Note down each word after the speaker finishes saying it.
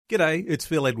G'day, it's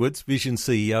Phil Edwards, Vision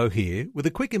CEO here, with a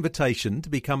quick invitation to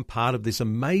become part of this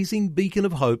amazing beacon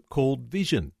of hope called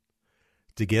Vision.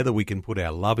 Together we can put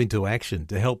our love into action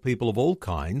to help people of all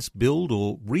kinds build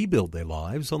or rebuild their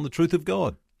lives on the truth of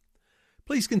God.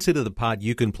 Please consider the part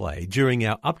you can play during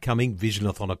our upcoming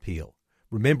Visionathon appeal,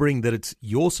 remembering that it's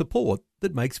your support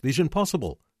that makes Vision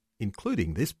possible,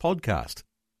 including this podcast.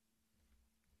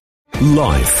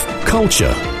 Life,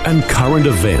 culture, and current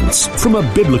events from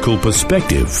a biblical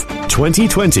perspective.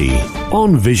 2020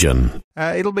 on Vision.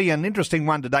 It'll be an interesting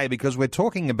one today because we're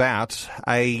talking about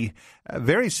a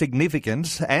very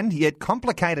significant and yet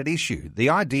complicated issue. The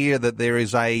idea that there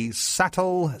is a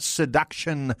subtle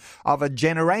seduction of a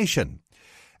generation.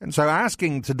 And so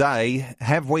asking today,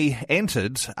 have we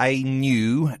entered a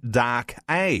new dark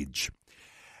age?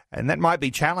 And that might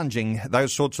be challenging,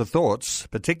 those sorts of thoughts,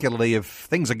 particularly if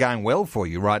things are going well for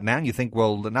you right now and you think,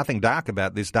 well, nothing dark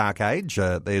about this dark age.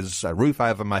 There's a roof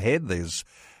over my head, there's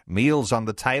meals on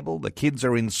the table, the kids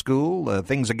are in school,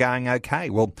 things are going okay.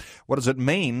 Well, what does it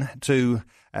mean to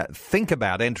think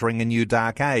about entering a new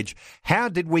dark age? How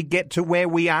did we get to where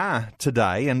we are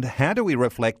today, and how do we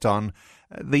reflect on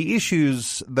the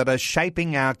issues that are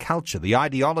shaping our culture, the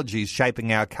ideologies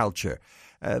shaping our culture?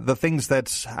 The things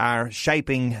that are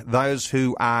shaping those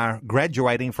who are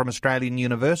graduating from Australian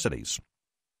universities.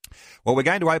 Well, we're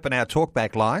going to open our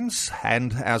talkback lines,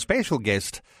 and our special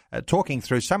guest talking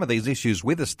through some of these issues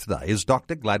with us today is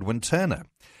Dr. Gladwin Turner.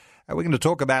 We're going to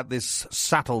talk about this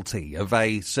subtlety of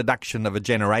a seduction of a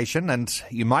generation, and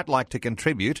you might like to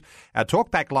contribute. Our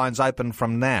talkback line's open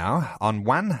from now on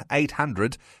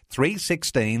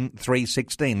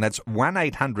 1-800-316-316. That's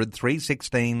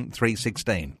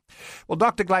 1-800-316-316. Well,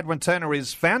 Dr. Gladwin Turner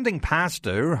is founding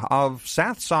pastor of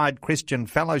Southside Christian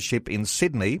Fellowship in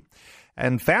Sydney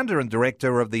and founder and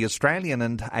director of the Australian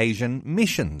and Asian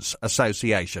Missions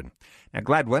Association. Now,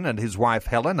 Gladwin and his wife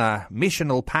Helen are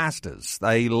missional pastors.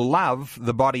 They love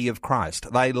the body of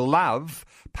Christ. They love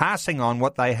passing on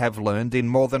what they have learned in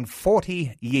more than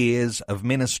 40 years of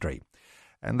ministry.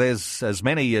 And there's as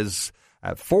many as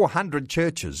 400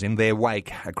 churches in their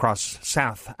wake across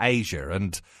South Asia,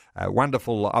 and a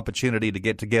wonderful opportunity to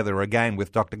get together again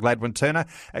with Dr. Gladwin Turner.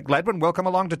 Gladwin, welcome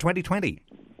along to 2020.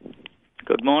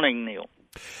 Good morning, Neil.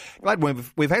 Gladwin,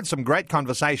 we've had some great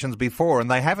conversations before, and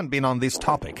they haven't been on this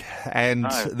topic. And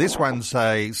this one's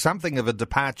something of a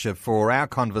departure for our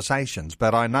conversations,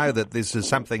 but I know that this is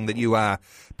something that you are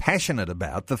passionate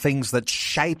about, the things that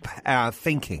shape our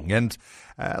thinking. And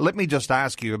let me just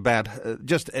ask you about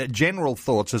general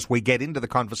thoughts as we get into the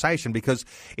conversation, because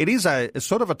it is a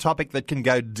sort of a topic that can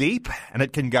go deep and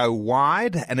it can go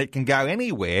wide and it can go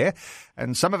anywhere.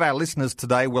 And some of our listeners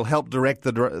today will help direct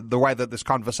the way that this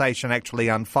conversation actually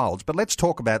unfolds. But let's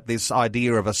talk about this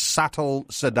idea of a subtle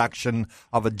seduction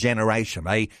of a generation,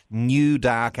 a new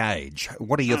dark age.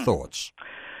 What are your thoughts?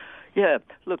 Yeah,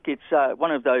 look, it's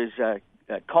one of those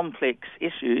complex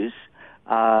issues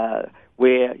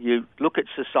where you look at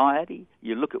society,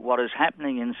 you look at what is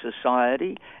happening in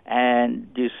society, and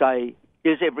you say,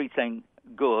 is everything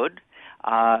good?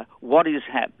 What is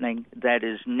happening that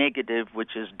is negative,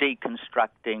 which is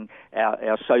deconstructing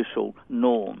our social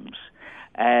norms?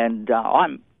 And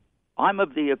I'm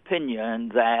of the opinion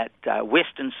that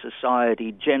Western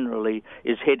society generally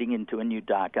is heading into a new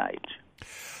dark age.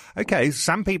 Okay,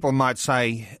 some people might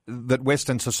say that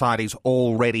Western society's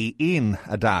already in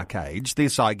a dark age.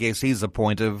 This, I guess, is a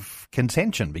point of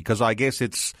contention, because I guess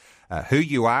it's who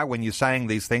you are when you're saying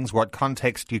these things, what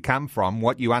context you come from,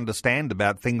 what you understand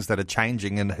about things that are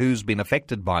changing and who's been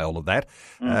affected by all of that.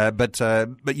 But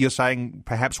you're saying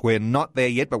perhaps we're not there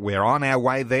yet, but we're on our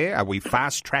way there. Are we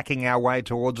fast-tracking our way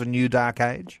towards a new dark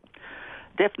age?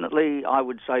 Definitely, I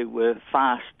would say we're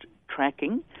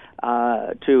fast-tracking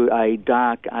to a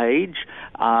dark age.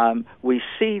 We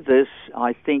see this,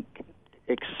 I think,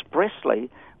 expressly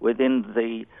within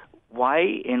the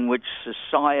way in which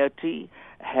society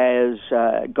has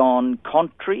gone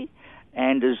contrary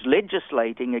and is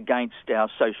legislating against our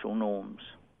social norms.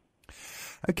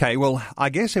 Okay, well, I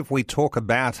guess if we talk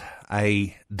about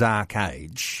a dark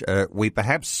age, we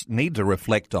perhaps need to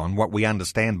reflect on what we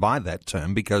understand by that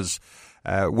term, because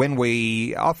when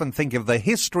we often think of the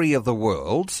history of the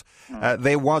world,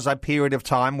 there was a period of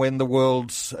time when the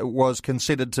world was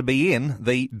considered to be in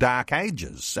the Dark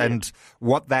Ages, and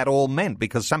what that all meant,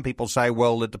 because some people say,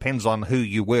 well, it depends on who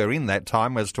you were in that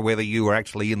time as to whether you were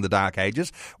actually in the Dark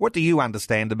Ages. What do you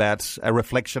understand about a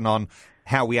reflection on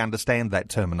how we understand that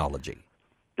terminology?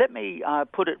 Let me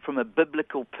put it from a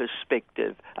biblical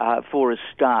perspective for a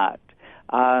start.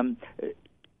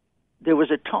 There was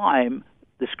a time,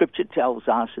 the scripture tells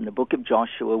us in the book of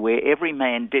Joshua, where every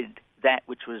man did that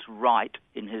which was right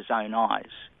in his own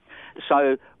eyes.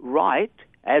 So right,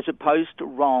 as opposed to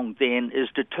wrong, then, is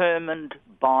determined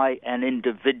by an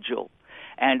individual.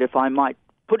 And if I might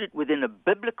put it within a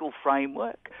biblical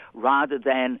framework rather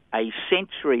than a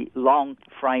century-long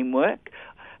framework,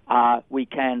 we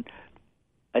can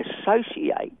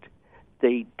associate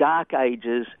the Dark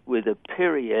Ages with a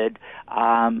period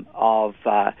of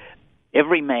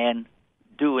every man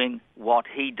doing what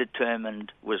he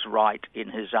determined was right in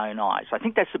his own eyes. I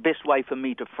think that's the best way for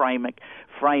me to frame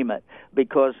it,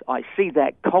 because I see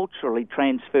that culturally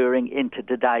transferring into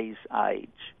today's age.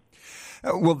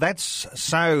 Well, that's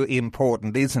so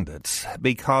important, isn't it?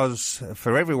 Because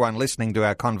for everyone listening to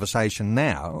our conversation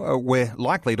now, we're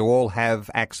likely to all have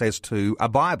access to a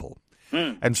Bible.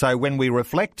 And so when we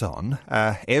reflect on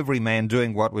every man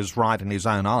doing what was right in his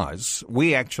own eyes,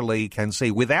 we actually can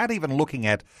see, without even looking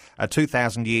at a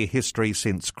 2,000-year history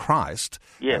since Christ,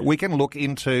 we can look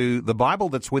into the Bible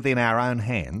that's within our own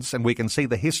hands, and we can see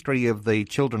the history of the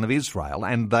children of Israel,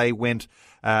 and they went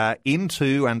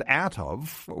into and out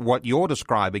of what you're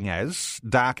describing as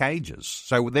Dark Ages.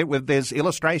 So there's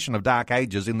illustration of Dark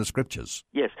Ages in the Scriptures.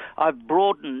 Yes, I've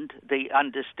broadened the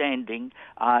understanding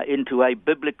into a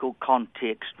biblical context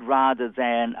rather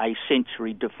than a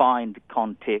century-defined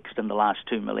context in the last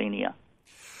 2 millennia.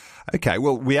 Okay,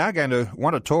 well, we are going to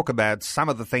want to talk about some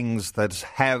of the things that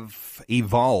have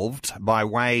evolved by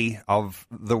way of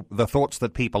the thoughts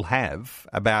that people have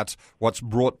about what's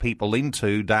brought people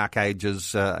into Dark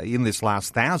Ages in this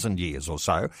last 1,000 years or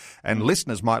so. And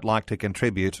listeners might like to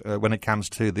contribute when it comes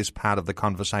to this part of the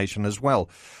conversation as well.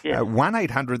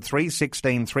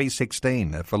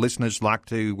 1-800-316-316 for listeners like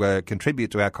to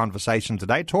contribute to our conversation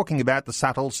today, talking about the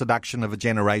subtle seduction of a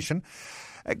generation.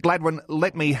 Gladwin,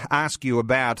 let me ask you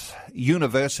about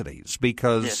universities,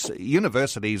 because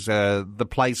universities are the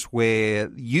place where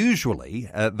usually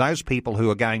those people who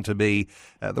are going to be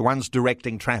the ones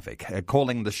directing traffic,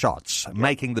 calling the shots,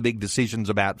 making the big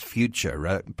decisions about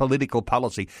future, political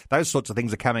policy, those sorts of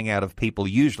things are coming out of people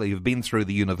usually who've been through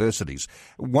the universities.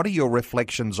 What are your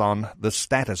reflections on the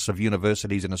status of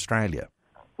universities in Australia?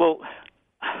 Well,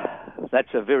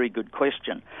 that's a very good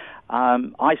question.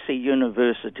 I see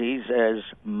universities as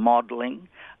modelling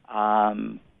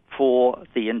for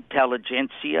the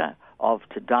intelligentsia of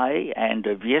today and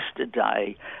of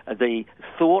yesterday, the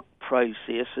thought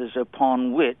processes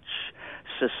upon which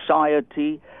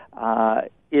society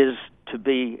is to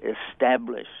be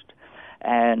established.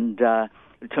 And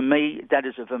to me, that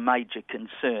is of a major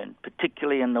concern,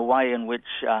 particularly in the way in which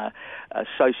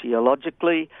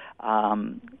sociologically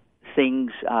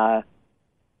things are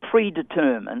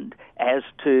predetermined as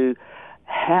to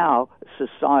how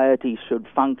society should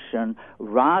function,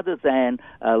 rather than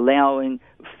allowing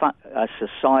a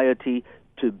society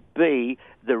to be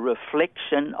the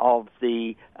reflection of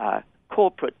the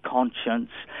corporate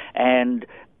conscience, and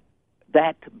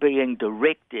that being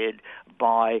directed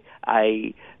by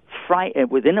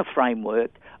within a framework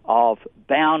of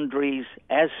boundaries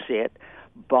as set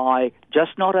by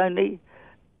just not only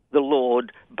the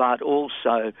Lord, but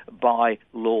also by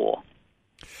law.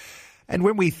 And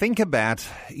when we think about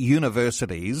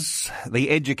universities, the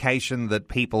education that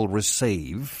people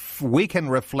receive, we can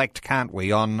reflect, can't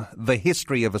we, on the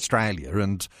history of Australia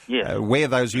and where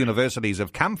those universities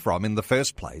have come from in the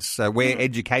first place, where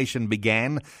education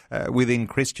began within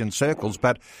Christian circles.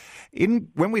 But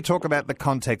when we talk about the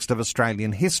context of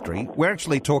Australian history, we're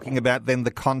actually talking about then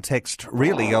the context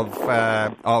really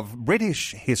of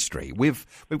British history. We've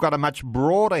got a much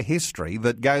broader history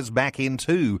that goes back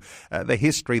into the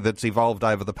history that's evolved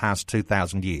over the past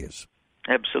 2,000 years.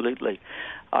 Absolutely.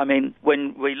 I mean,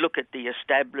 when we look at the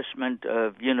establishment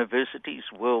of universities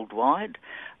worldwide,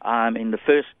 the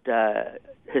first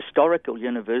historical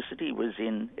university was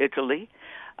in Italy.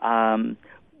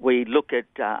 We look at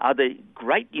other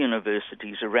great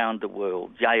universities around the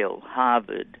world, Yale,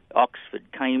 Harvard, Oxford,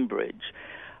 Cambridge.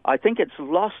 I think it's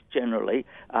lost generally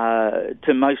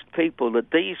to most people that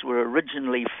these were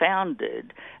originally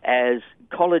founded as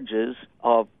colleges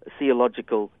of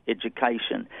theological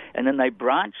education, and then they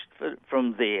branched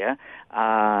from there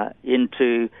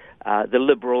into the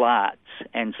liberal arts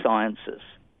and sciences.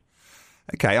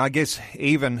 Okay, I guess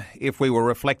even if we were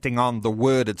reflecting on the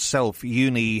word itself,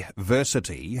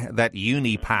 university, that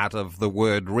uni part of the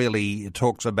word really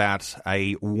talks about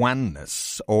a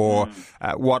oneness, or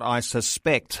what I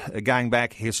suspect, going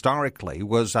back historically,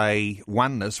 was a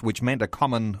oneness which meant a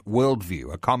common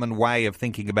worldview, a common way of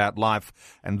thinking about life,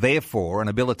 and therefore an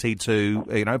ability to,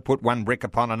 put one brick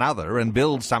upon another and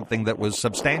build something that was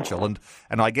substantial. And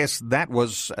I guess that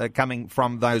was coming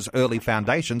from those early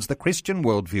foundations, the Christian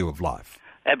worldview of life.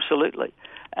 Absolutely.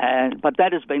 But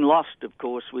that has been lost, of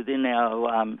course, within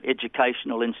our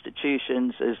educational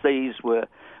institutions, as these were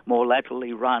more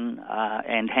laterally run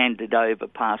and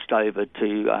passed over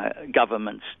to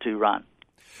governments to run.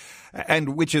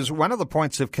 And which is one of the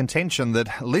points of contention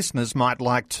that listeners might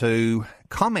like to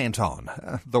comment on,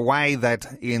 the way that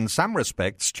in some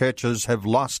respects churches have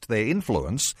lost their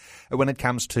influence when it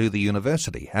comes to the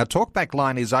university. Our talkback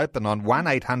line is open on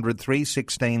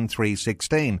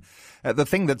 1-800-316-316. The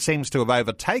thing that seems to have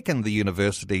overtaken the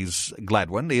universities,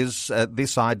 Gladwin, is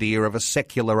this idea of a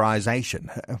secularisation.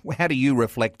 How do you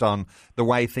reflect on the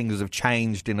way things have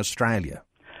changed in Australia?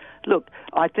 Look,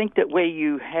 I think that where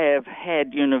you have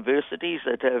had universities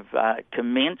that have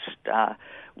commenced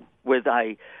with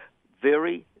a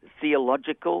very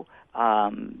theological,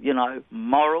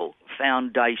 moral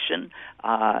foundation,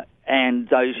 and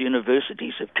those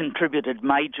universities have contributed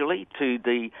majorly to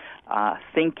the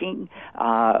thinking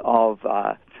of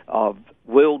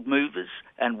world movers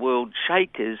and world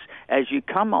shakers. As you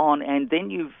come on and then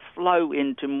you flow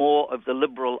into more of the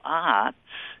liberal arts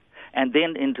and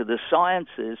then into the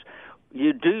sciences,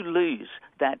 you do lose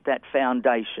that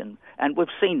foundation. And we've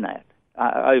seen that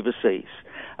overseas,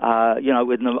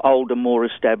 with the older, more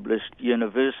established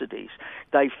universities.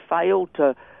 They fail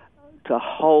to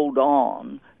hold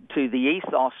on to the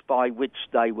ethos by which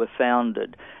they were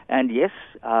founded. And yes,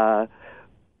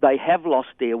 they have lost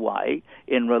their way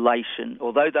in relation,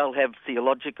 although they'll have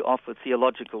offer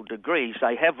theological degrees,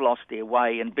 they have lost their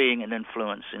way in being an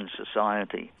influence in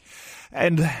society.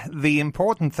 And the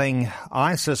important thing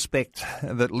I suspect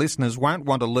that listeners won't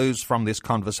want to lose from this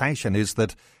conversation is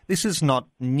that this is not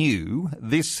new.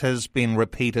 This has been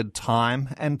repeated time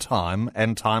and time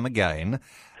and time again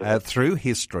through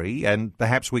history, and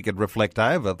perhaps we could reflect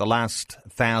over the last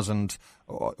 1,000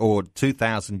 or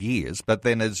 2,000 years. But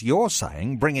then, as you're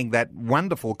saying, bringing that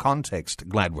wonderful context,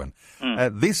 Gladwin,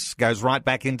 this goes right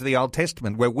back into the Old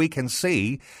Testament, where we can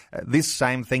see this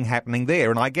same thing happening there.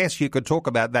 And I guess you could talk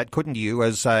about that, couldn't you,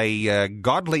 as a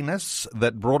godliness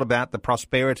that brought about the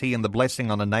prosperity and the blessing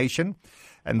on a nation,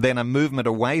 and then a movement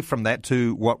away from that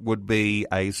to what would be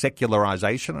a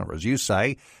secularisation, or as you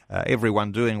say,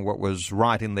 everyone doing what was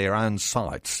right in their own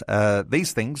sight.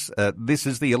 These things, this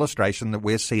is the illustration that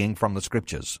we're seeing from the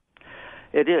Scriptures.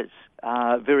 It is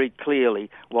very clearly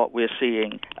what we're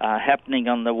seeing happening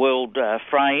on the world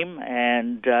frame,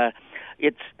 and so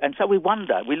we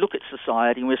wonder. We look at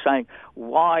society and we're saying,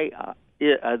 why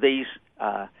are these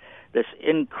this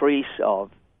increase of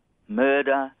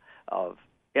murder, of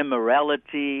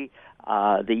immorality,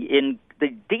 the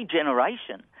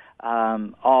degeneration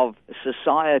of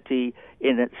society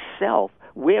in itself?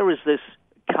 Where is this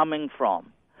coming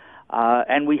from?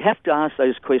 And we have to ask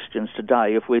those questions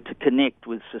today if we're to connect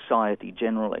with society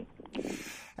generally.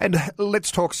 And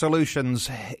let's talk solutions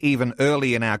even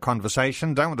early in our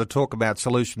conversation. Don't want to talk about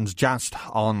solutions just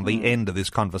on the end of this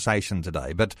conversation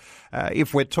today. But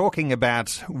if we're talking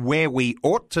about where we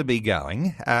ought to be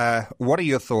going, what are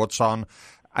your thoughts on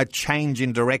a change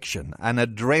in direction, an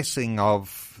addressing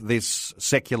of this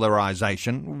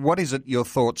secularisation? What is it, your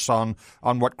thoughts on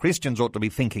what Christians ought to be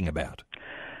thinking about?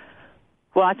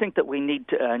 Well, I think that we need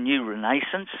a new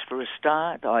renaissance for a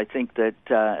start. I think that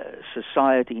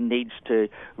society needs to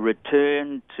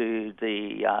return to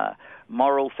the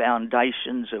moral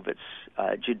foundations of its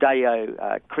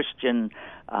Judeo-Christian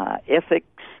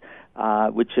ethics,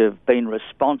 which have been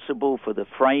responsible for the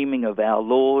framing of our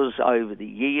laws over the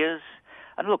years.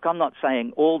 And look, I'm not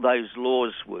saying all those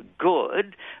laws were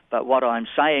good, but what I'm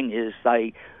saying is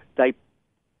they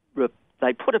put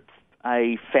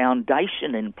a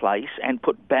foundation in place and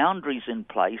put boundaries in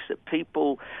place that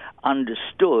people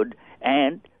understood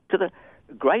and, to the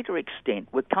greater extent,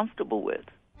 were comfortable with.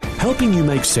 Helping you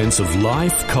make sense of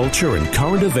life, culture and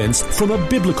current events from a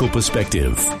biblical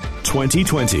perspective.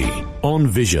 2020 on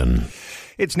Vision.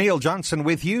 It's Neil Johnson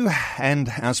with you,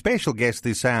 and our special guest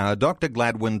this hour, Dr.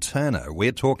 Gladwin Turner.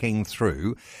 We're talking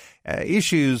through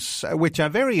issues which are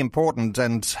very important,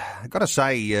 and I've got to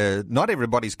say, not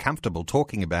everybody's comfortable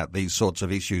talking about these sorts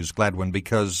of issues, Gladwin,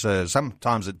 because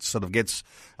sometimes it sort of gets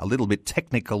a little bit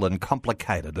technical and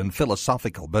complicated and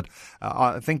philosophical. But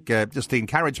I think just the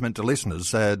encouragement to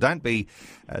listeners, don't be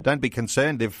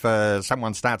concerned if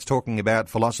someone starts talking about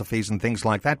philosophies and things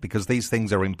like that, because these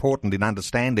things are important in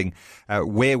understanding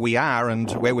where we are and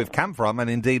where we've come from, and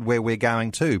indeed where we're going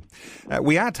to.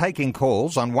 We are taking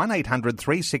calls on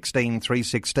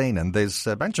 1-800-316-316, and there's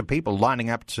a bunch of people lining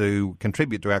up to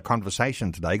contribute to our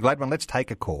conversation today. Gladwin, let's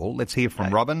take a call. Let's hear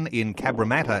from Robin in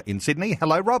Cabramatta in Sydney.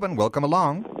 Hello, Robin. Welcome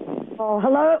along. Oh,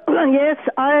 hello. Yes,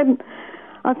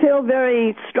 I feel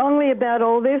very strongly about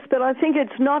all this, but I think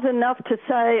it's not enough to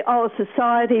say, oh,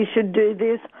 society should do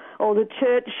this or the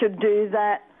church should do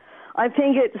that. I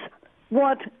think it's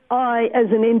what I,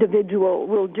 as an individual,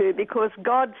 will do, because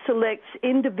God selects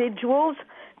individuals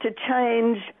to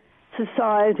change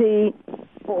society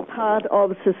or part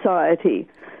of society.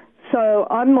 So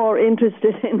I'm more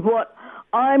interested in what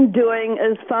I'm doing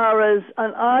as far as,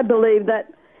 and I believe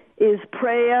that is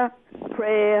prayer,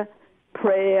 prayer,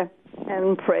 prayer,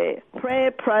 and prayer.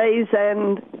 Prayer, praise,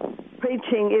 and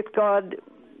preaching if God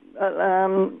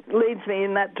leads me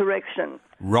in that direction.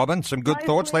 Robin, some good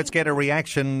thoughts. Let's get a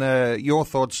reaction, your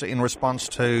thoughts in response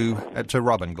to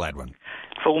Robin Gladwin.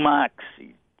 Full marks.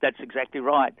 That's exactly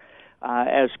right.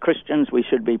 As Christians, we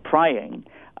should be praying,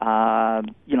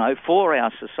 for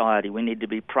our society. We need to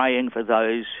be praying for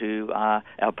those who are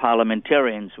our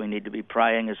parliamentarians. We need to be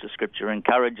praying, as the Scripture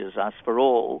encourages us, for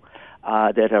all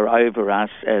that are over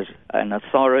us as an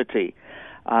authority.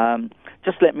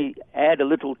 Just let me add a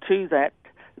little to that,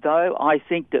 though. I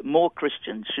think that more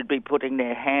Christians should be putting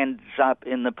their hands up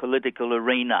in the political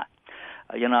arena.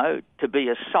 To be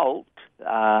a salt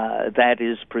that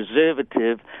is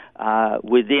preservative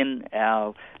within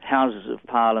our Houses of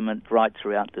Parliament right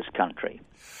throughout this country.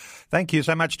 Thank you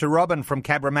so much to Robin from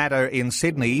Cabramatta in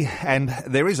Sydney. And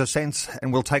there is a sense,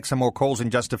 and we'll take some more calls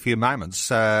in just a few moments,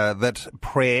 that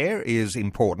prayer is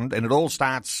important, and it all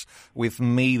starts with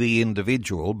me, the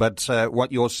individual. But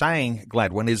what you're saying,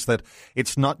 Gladwin, is that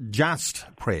it's not just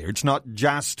prayer, it's not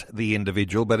just the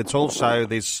individual, but it's also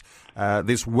this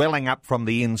welling up from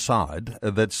the inside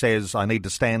that says, I need to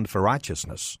stand for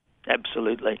righteousness.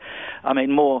 Absolutely. I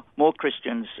mean, more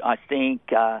Christians, I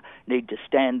think, need to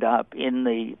stand up in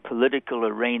the political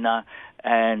arena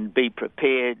and be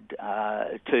prepared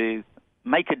to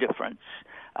make a difference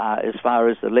as far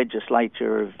as the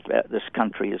legislature of this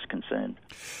country is concerned.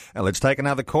 Now, let's take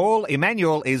another call.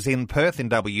 Emmanuel is in Perth in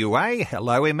WA.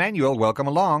 Hello, Emmanuel. Welcome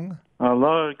along.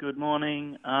 Hello, good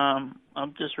morning.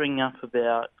 I'm just ringing up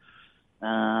about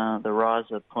the rise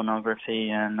of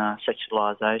pornography and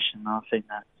sexualisation. I think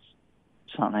that's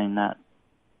something that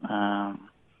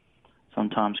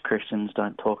sometimes Christians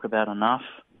don't talk about enough,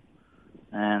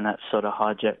 and that's sort of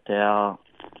hijacked our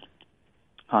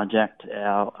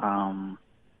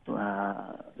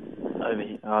over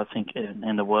here, I think,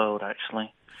 in the world,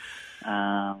 actually.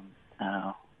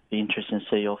 Be interested to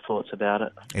see your thoughts about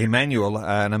it. Emmanuel,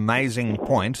 an amazing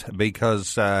point,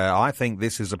 because I think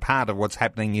this is a part of what's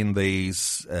happening in the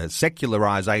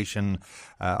secularisation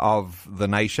of the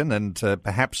nation, and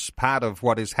perhaps part of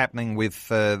what is happening with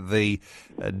the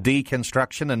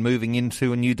deconstruction and moving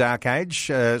into a new dark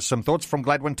age. Some thoughts from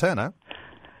Gladwin Turner?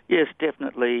 Yes,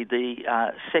 definitely.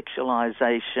 The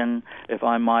sexualisation, if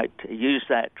I might use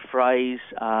that phrase,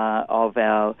 of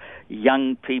our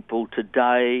young people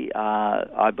today,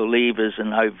 I believe is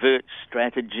an overt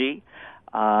strategy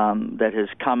that has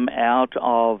come out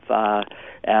of our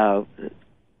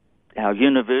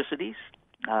universities,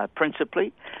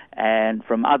 principally, and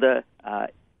from other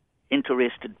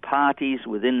interested parties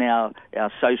within our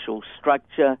social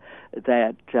structure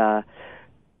that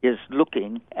is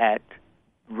looking at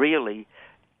really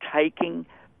taking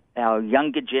our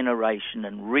younger generation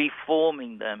and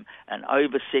reforming them and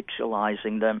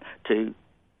over-sexualizing them to,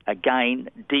 again,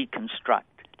 deconstruct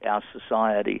our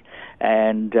society.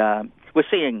 And we're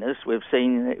seeing this. We're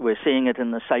seeing it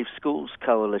in the Safe Schools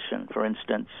Coalition, for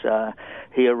instance,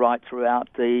 here right throughout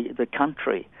the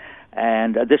country.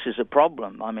 And this is a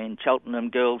problem. I mean, Cheltenham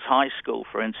Girls High School,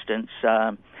 for instance,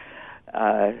 have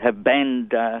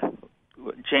banned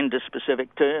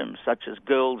gender-specific terms such as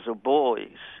girls or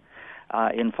boys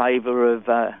in favour of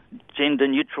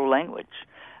gender-neutral language,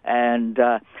 and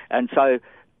so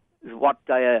what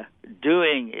they are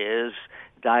doing is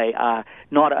they are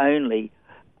not only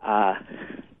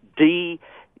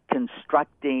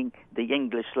deconstructing the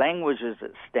English language as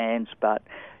it stands, but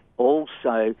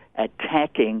also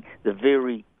attacking the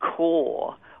very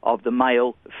core of the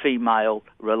male-female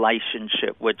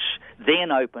relationship, which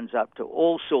then opens up to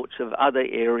all sorts of other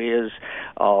areas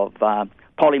of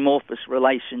polymorphous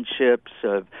relationships,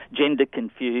 of gender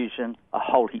confusion, a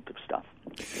whole heap of stuff.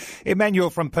 Emmanuel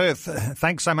from Perth,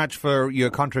 thanks so much for your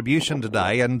contribution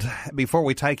today. And before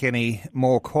we take any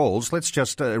more calls, let's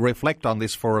just reflect on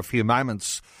this for a few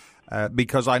moments.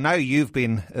 Because I know you've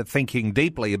been thinking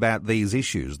deeply about these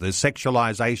issues, the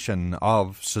sexualisation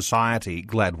of society,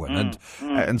 Gladwin,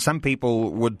 and some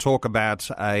people would talk about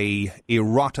a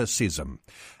eroticism,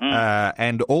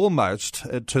 and almost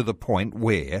to the point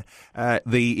where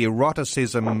the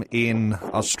eroticism in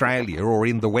Australia or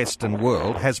in the Western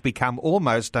world has become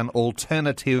almost an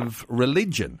alternative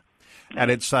religion. And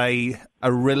it's a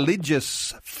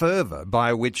religious fervour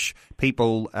by which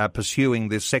people are pursuing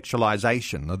this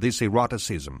sexualisation, this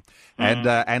eroticism, and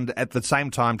at the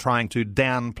same time trying to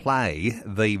downplay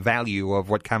the value of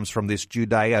what comes from this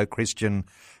Judeo-Christian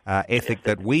ethic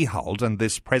that we hold and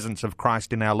this presence of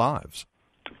Christ in our lives.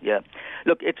 Yeah.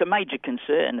 Look, it's a major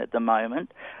concern at the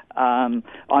moment.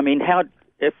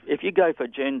 If you go for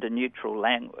gender-neutral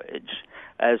language,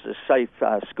 as the Safe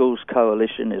Schools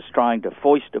Coalition is trying to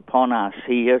foist upon us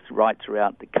here right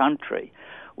throughout the country,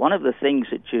 one of the things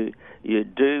that you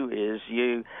do is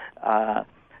you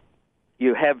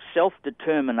have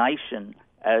self-determination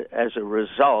as a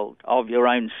result of your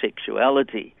own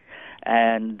sexuality,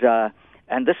 and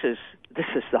this is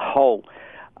the whole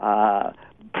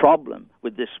problem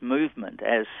with this movement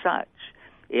as such,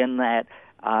 in that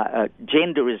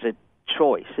gender is a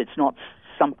choice. It's not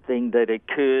something that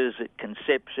occurs at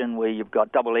conception where you've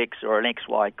got double X or an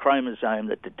XY chromosome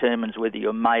that determines whether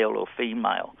you're male or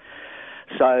female.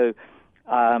 So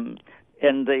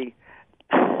in the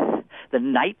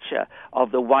nature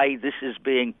of the way this is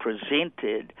being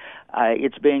presented,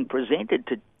 it's being presented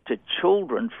to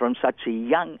children from such a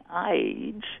young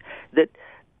age that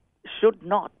should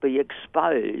not be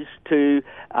exposed to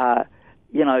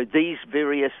these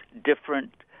various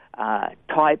different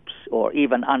types or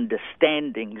even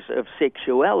understandings of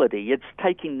sexuality. It's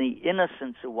taking the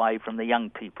innocence away from the young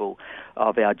people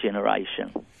of our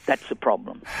generation. That's the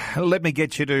problem. Let me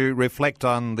get you to reflect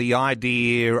on the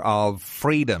idea of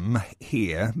freedom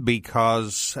here,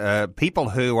 because people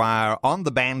who are on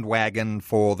the bandwagon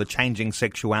for the changing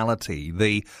sexuality,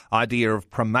 the idea of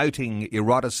promoting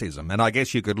eroticism, and I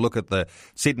guess you could look at the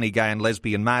Sydney Gay and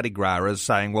Lesbian Mardi Gras as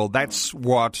saying, well, that's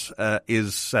what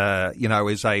is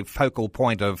a focal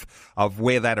point of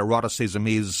where that eroticism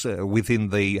is within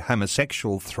the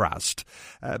homosexual thrust.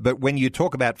 But when you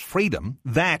talk about freedom,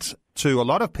 that to a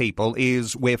lot of people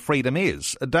is where freedom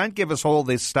is. Don't give us all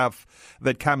this stuff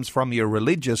that comes from your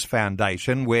religious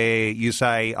foundation where you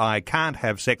say, I can't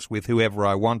have sex with whoever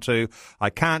I want to, I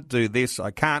can't do this,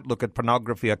 I can't look at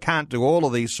pornography, I can't do all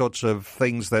of these sorts of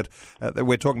things that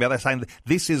we're talking about. They're saying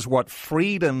this is what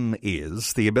freedom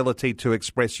is, the ability to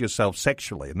express yourself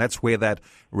sexually. And that's where that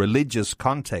religious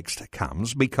context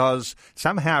comes, because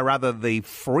somehow or other the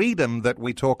freedom that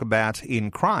we talk about in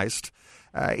Christ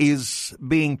is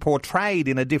being portrayed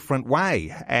in a different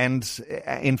way. And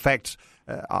in fact,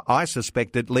 I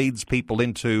suspect it leads people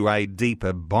into a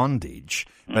deeper bondage.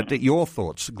 But your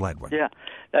thoughts, Gladwin? Yeah,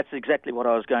 that's exactly what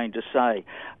I was going to say.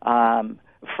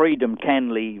 Freedom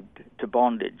can lead to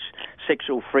bondage.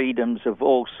 Sexual freedoms of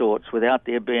all sorts, without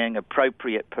there being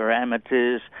appropriate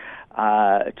parameters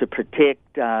to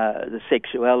protect the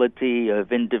sexuality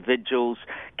of individuals,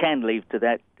 can lead to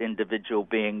that individual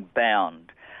being bound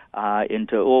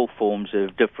into all forms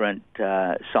of different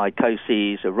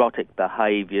psychoses, erotic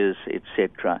behaviours,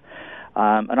 etc.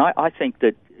 And I think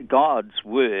that God's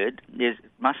word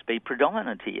must be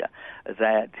predominant here,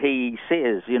 that he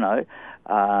says,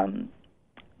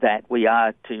 that we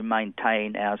are to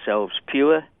maintain ourselves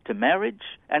pure to marriage,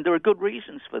 and there are good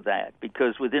reasons for that,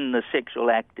 because within the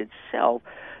sexual act itself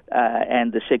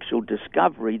and the sexual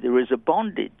discovery, there is a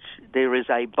bondage, there is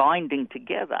a binding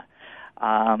together,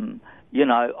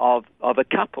 of a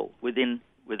couple within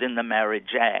the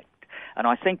marriage act. And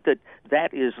I think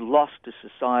that is lost to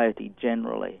society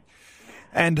generally.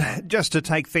 And just to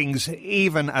take things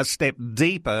even a step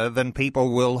deeper than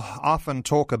people will often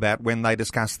talk about when they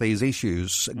discuss these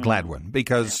issues, Gladwin,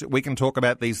 because we can talk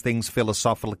about these things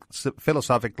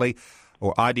philosophically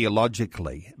or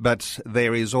ideologically, but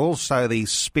there is also the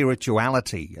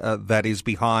spirituality that is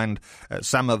behind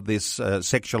some of this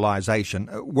sexualization.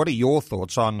 What are your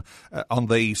thoughts on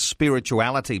the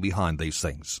spirituality behind these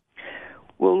things?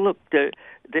 Well, look,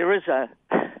 there is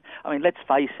let's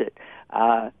face it,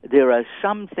 there are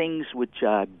some things which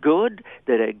are good,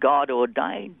 that are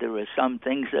God-ordained. There are some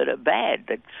things that are bad,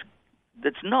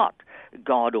 that's not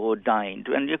God-ordained.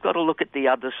 And you've got to look at the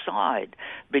other side,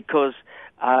 because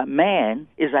man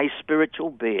is a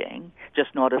spiritual being,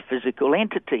 just not a physical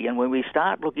entity. And when we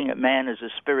start looking at man as a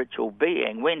spiritual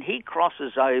being, when he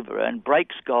crosses over and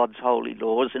breaks God's holy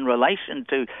laws in relation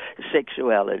to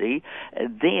sexuality,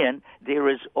 then there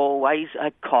is always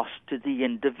a cost to the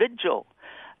individual.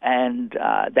 And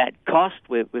that cost,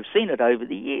 we've seen it over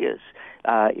the years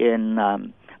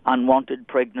in unwanted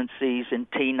pregnancies, in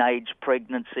teenage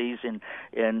pregnancies, in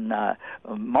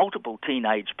multiple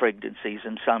teenage pregnancies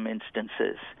in some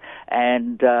instances,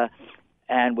 and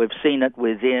we've seen it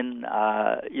within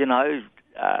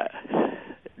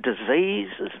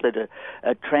diseases that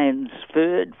are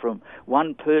transferred from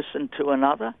one person to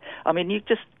another. I mean, you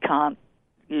just can't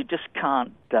you just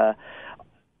can't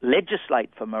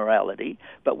legislate for morality,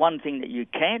 but one thing that you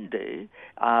can do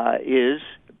is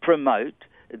promote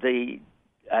the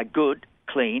good,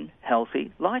 clean,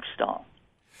 healthy lifestyle.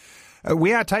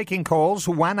 We are taking calls,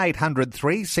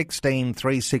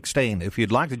 1-800-316-316. If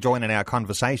you'd like to join in our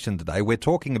conversation today, we're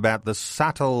talking about the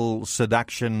subtle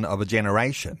seduction of a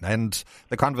generation. And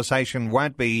the conversation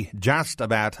won't be just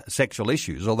about sexual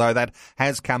issues, although that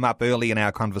has come up early in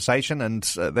our conversation, and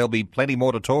there'll be plenty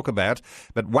more to talk about.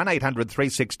 But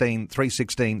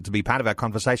 1-800-316-316 to be part of our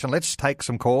conversation. Let's take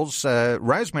some calls.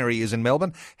 Rosemary is in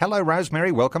Melbourne. Hello,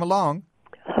 Rosemary. Welcome along.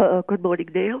 Good morning,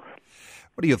 Neil.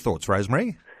 What are your thoughts,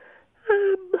 Rosemary?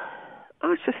 I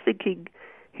was just thinking,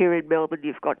 here in Melbourne,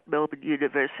 you've got Melbourne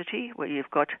University, where you've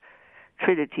got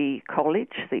Trinity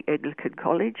College, the Anglican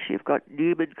College, you've got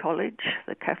Newman College,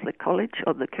 the Catholic College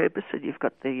on the campus, and you've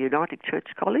got the Uniting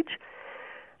Church College.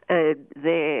 And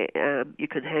there you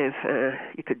can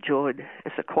join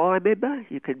as a choir member,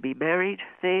 you can be married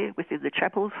there within the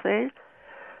chapels there.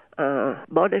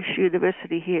 Monash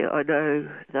University here, I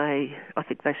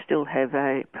think they still have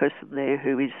a person there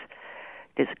who is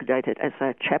designated as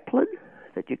a chaplain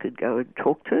that you could go and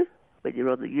talk to when you're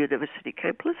on the university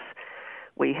campus.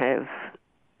 We have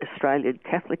Australian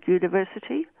Catholic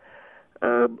University.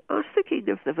 I was thinking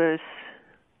of the verse,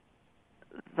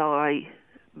 "Thy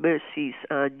mercies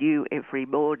are new every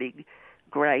morning,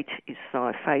 great is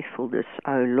thy faithfulness,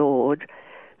 O Lord,"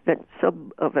 that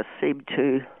some of us seem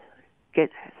to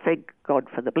thank God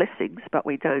for the blessings, but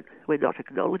we're not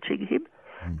acknowledging him.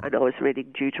 And I was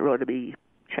reading Deuteronomy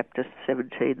chapter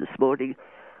 17 this morning,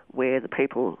 where the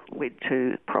people went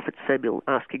to Prophet Samuel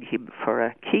asking him for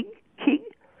a king,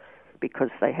 because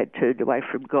they had turned away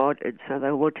from God, and so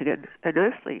they wanted an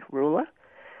earthly ruler.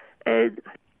 And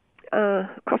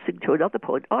crossing to another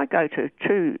point, I go to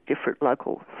two different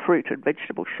local fruit and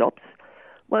vegetable shops.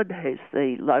 One has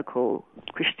the local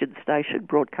Christian station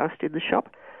broadcast in the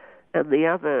shop, and the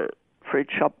other fruit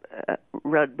shop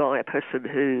run by a person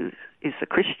who is a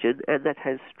Christian, and that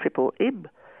has Triple M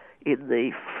in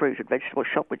the fruit and vegetable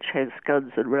shop, which has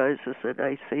Guns N' Roses and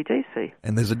AC/DC.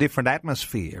 And there's a different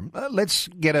atmosphere. Let's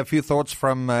get a few thoughts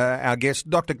from our guest,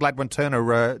 Dr. Gladwin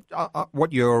Turner.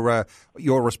 What your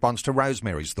response to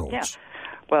Rosemary's thoughts? Yeah.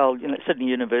 Well, Sydney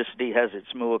University has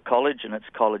its Moore College and its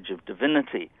College of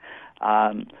Divinity.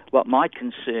 What my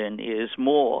concern is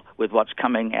more with what's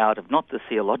coming out of not the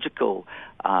theological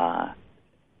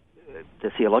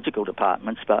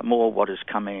departments, but more what is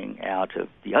coming out of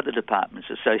the other departments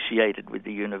associated with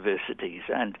the universities.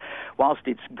 And whilst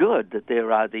it's good that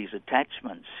there are these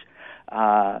attachments,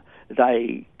 I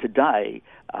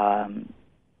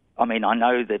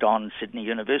know that on Sydney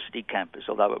University campus,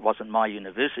 although it wasn't my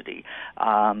university,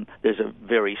 there's a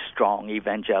very strong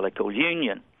evangelical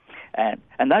union.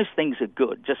 And those things are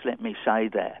good, just let me say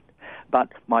that.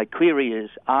 But my query is,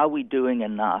 are we doing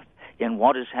enough in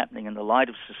what is happening in the light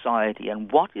of society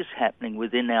and what is happening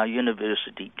within our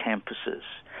university campuses,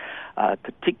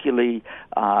 particularly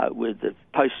with the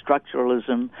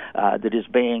post-structuralism that is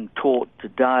being taught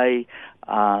today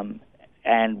and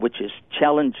which is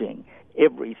challenging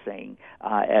everything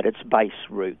at its base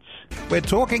roots. We're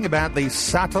talking about the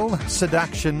subtle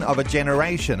seduction of a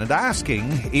generation and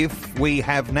asking if we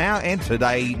have now entered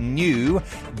a new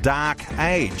dark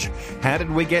age. How did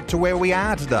we get to where we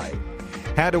are today?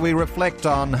 How do we reflect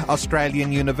on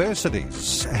Australian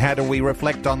universities? How do we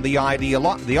reflect on the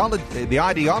ideologies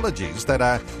that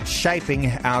are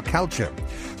shaping our culture?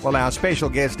 Well, our special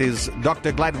guest is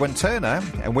Dr. Gladwin Turner,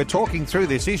 and we're talking through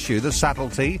this issue, the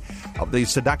subtlety of the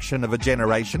seduction of a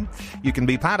generation. You can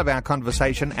be part of our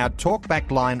conversation. Our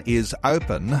talkback line is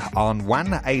open on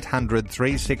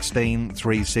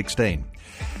 1-800-316-316.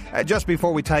 Just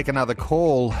before we take another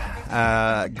call,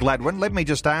 Gladwin, let me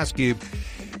just ask you,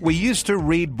 we used to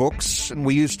read books and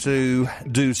we used to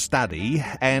do study,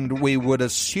 and we would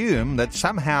assume that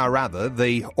somehow or other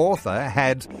the author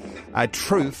had a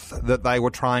truth that they were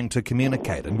trying to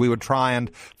communicate, and we would try and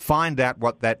find out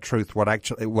what that truth, what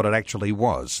it actually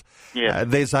was. Yeah.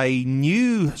 There's a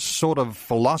new sort of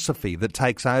philosophy that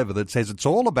takes over that says it's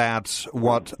all about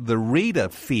what the reader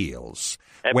feels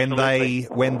when they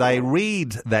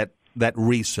read that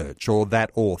research or that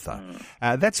author.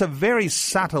 That's a very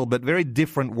subtle but very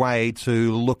different way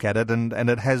to look at it, and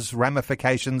it has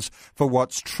ramifications for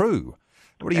what's true.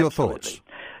 What are your thoughts?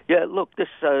 Yeah, look, this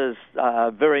is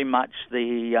very much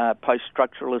the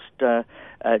post-structuralist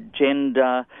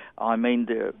agenda. I mean,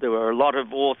 there were a lot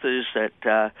of authors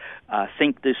that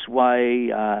think this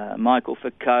way. Michael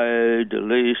Foucault,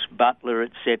 Deleuze, Butler,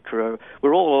 etc.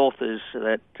 We're all authors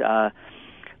that are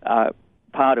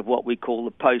part of what we call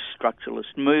the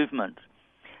post-structuralist movement.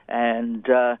 And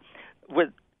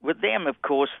with them, of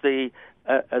course, the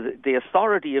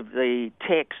authority of the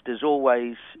text is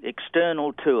always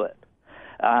external to it.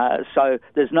 So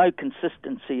there's no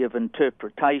consistency of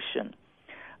interpretation.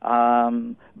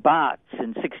 Barthes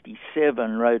in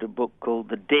 1967 wrote a book called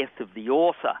The Death of the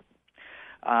Author.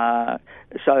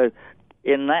 So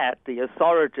in that, the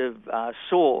authoritative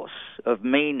source of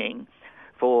meaning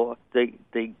for the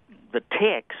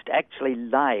text actually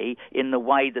lay in the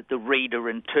way that the reader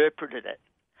interpreted it.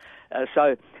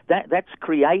 So that's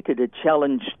created a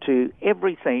challenge to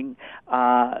everything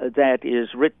that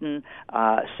is written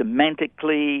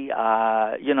semantically.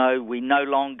 We no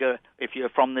longer, if you're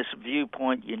from this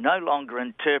viewpoint, you no longer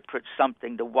interpret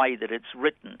something the way that it's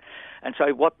written. And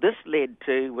so what this led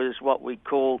to was what we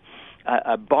call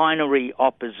a binary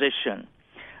opposition,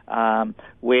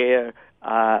 where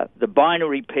the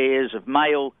binary pairs of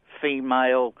male,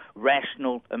 female,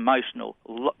 rational, emotional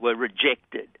were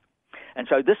rejected. And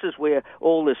so this is where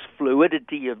all this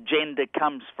fluidity of gender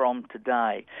comes from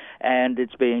today. And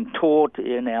it's being taught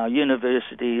in our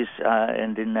universities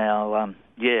and in our,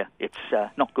 it's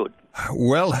not good.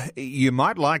 Well, you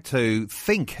might like to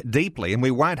think deeply, and we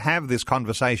won't have this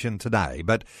conversation today,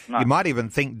 but you might even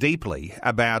think deeply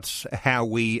about how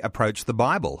we approach the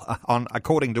Bible.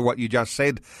 According to what you just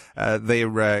said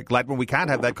there, Gladwin, we can't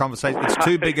have that conversation. It's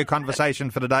too big a conversation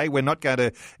for today. We're not going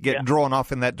to get drawn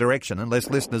off in that direction unless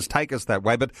listeners take us that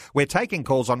way. But we're taking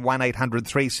calls on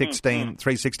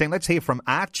 1-800-316-316. Let's hear from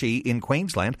Archie in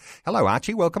Queensland. Hello,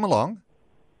 Archie. Welcome along.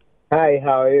 Hi,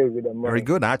 how are you? Good morning. Very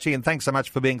good, Archie, and thanks so much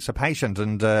for being so patient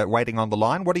and waiting on the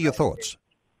line. What are your thoughts?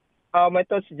 My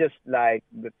thoughts are just like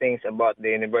the things about the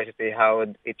university, how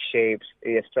it shapes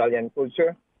the Australian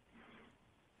culture.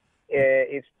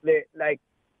 It's like,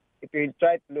 if you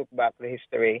try to look back the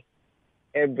history,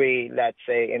 let's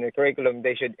say, in the curriculum,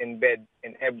 they should embed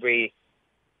in every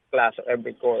class or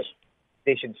every course,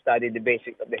 they should study the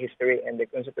basics of the history and the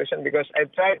Constitution, because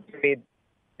I've tried to read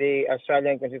the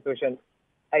Australian Constitution.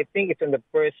 I think it's in the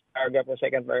first paragraph or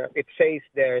second paragraph. It says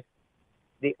there,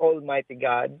 the Almighty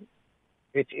God,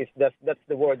 which is that's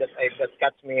the word that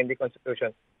catch me in the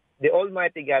Constitution. The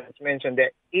Almighty God is mentioned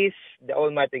there is the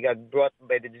Almighty God brought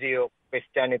by the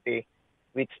Judeo-Christianity,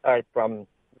 which are from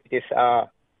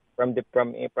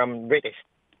British.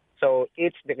 So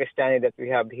it's the Christianity that we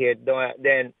have here.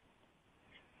 Then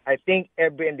I think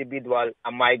every individual,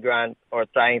 a migrant or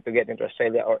trying to get into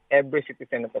Australia, or every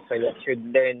citizen of Australia should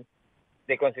learn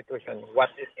the Constitution,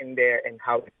 what is in there and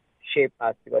how it shapes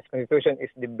us, because Constitution is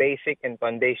the basic and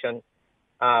foundation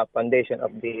of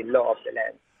the law of the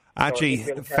land. Archie,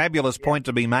 fabulous point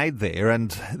to be made there,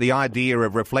 and the idea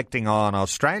of reflecting on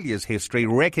Australia's history,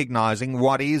 recognising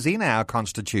what is in our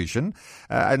Constitution,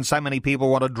 and so many people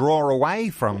want to draw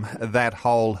away from that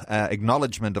whole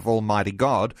acknowledgement of Almighty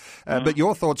God. But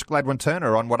your thoughts, Gladwin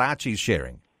Turner, on what Archie's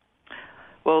sharing?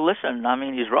 Well, listen, I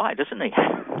mean, he's right, isn't he?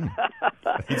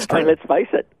 It's I mean, let's face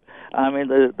it. I mean,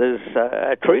 there's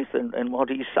a truth in what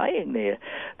he's saying there,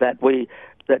 that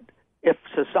if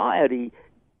society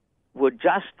would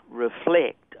just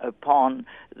reflect upon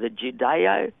the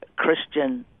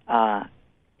Judeo-Christian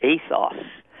ethos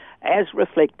as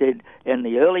reflected in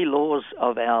the early laws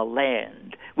of our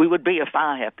land, we would be a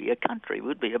far happier country.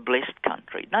 We'd be a blessed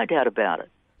country, no doubt about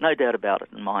it. No doubt about it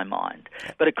in my mind.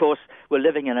 But of course, we're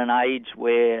living in an age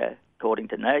where, according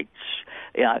to Nietzsche,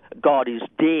 God is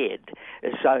dead.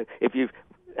 So if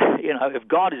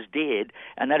God is dead,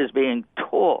 and that is being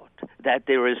taught, that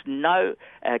there is no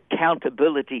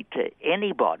accountability to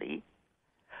anybody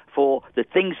for the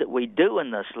things that we do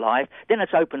in this life, then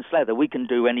it's open slather. We can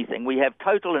do anything. We have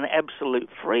total and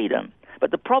absolute freedom. But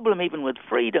the problem even with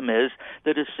freedom is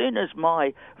that as soon as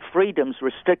my freedoms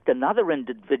restrict another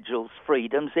individual's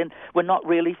freedoms, then we're not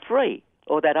really free,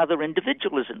 or that other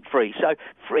individual isn't free. So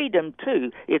freedom,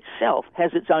 too, itself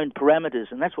has its own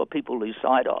parameters, and that's what people lose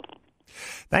sight of.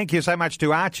 Thank you so much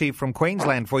to Archie from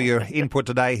Queensland for your input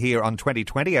today here on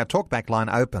 2020. Our talkback line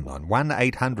open on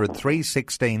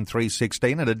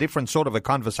 1-800-316-316, and a different sort of a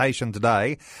conversation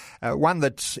today, one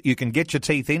that you can get your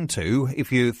teeth into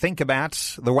if you think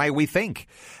about the way we think.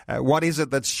 What is it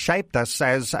that's shaped us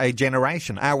as a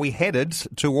generation? Are we headed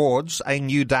towards a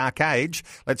new dark age?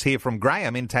 Let's hear from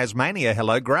Graham in Tasmania.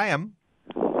 Hello, Graham.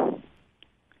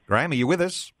 Graham, are you with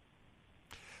us?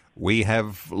 We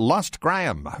have lost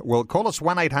Graham. Well, call us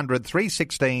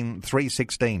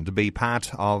 1-800-316-316 to be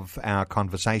part of our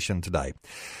conversation today.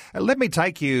 Let me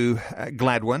take you,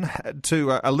 Gladwin,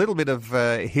 to a little bit of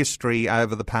history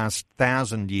over the past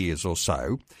 1,000 years or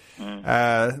so.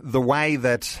 The way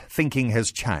that thinking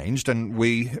has changed, and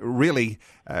we really,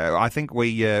 I think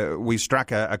we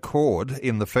struck a chord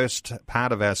in the first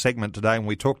part of our segment today, and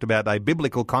we talked about a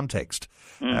biblical context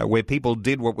where people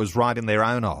did what was right in their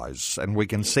own eyes, and we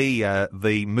can see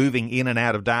the moving in and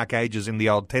out of dark ages in the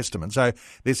Old Testament. So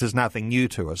this is nothing new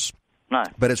to us. No.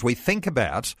 But as we think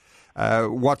about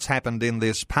what's happened in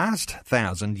this past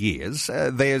 1,000 years,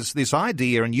 there's this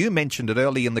idea, and you mentioned it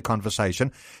early in the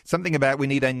conversation, something about we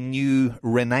need a new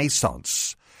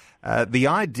renaissance. The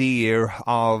idea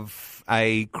of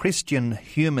a Christian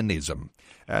humanism,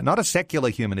 not a secular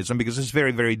humanism, because it's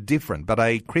very, very different, but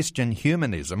a Christian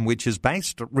humanism which is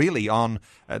based really on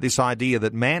this idea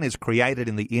that man is created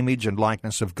in the image and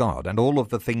likeness of God, and all of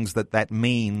the things that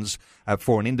means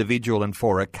for an individual and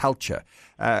for a culture.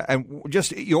 And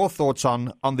just your thoughts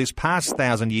on this past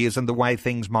 1,000 years and the way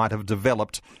things might have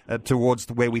developed towards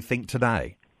where we think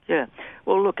today. Yeah.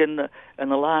 Well, look, in the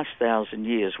last 1,000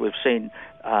 years, we've seen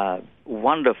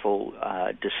wonderful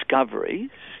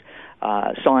discoveries,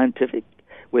 scientific.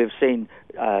 We've seen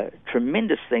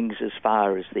tremendous things as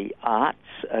far as the arts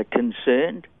are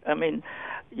concerned. I mean,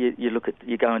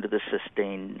 you go into the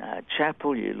Sistine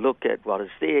Chapel. You look at what is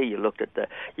there. You look at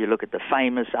the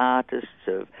famous artists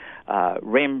of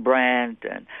Rembrandt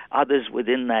and others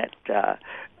within that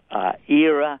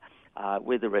era.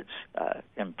 Whether it's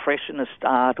impressionist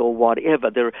art or whatever,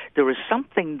 there is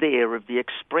something there of the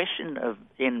expression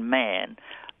in man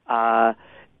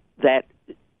that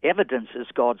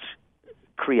evidences God's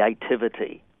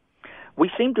creativity. We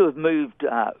seem to have moved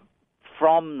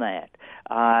from that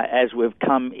as we've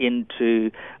come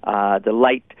into the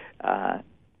late 1800s,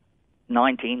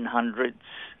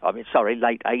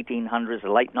 the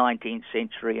late 19th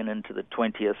century and into the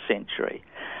 20th century.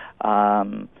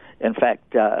 In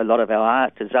fact, a lot of our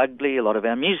art is ugly, a lot of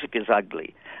our music is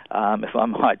ugly, if I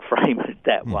might frame it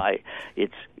that way.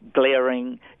 It's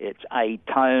glaring, it's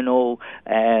atonal,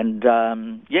 and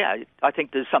I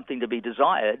think there's something to be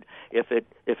desired if it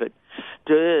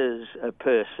stirs a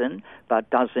person but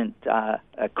doesn't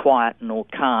quieten or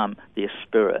calm their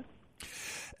spirit.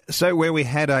 So where we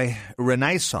had a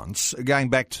renaissance going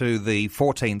back to the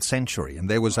 14th century, and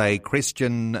there was a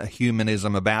Christian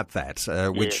humanism about that,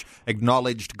 which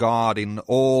acknowledged God in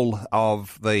all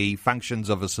of the functions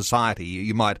of a society.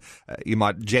 You might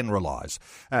generalise.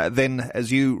 Then,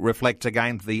 as you reflect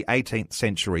again to the 18th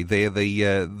century, there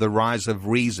the rise of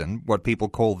reason, what people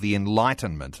call the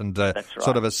Enlightenment, and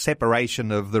sort of a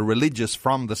separation of the religious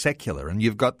from the secular, and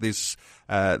you've got this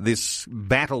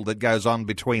battle that goes on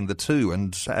between the two,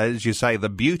 and as you say, the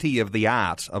beauty of the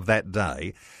art of that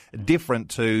day, different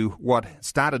to what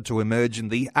started to emerge in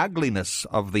the ugliness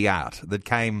of the art that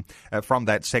came from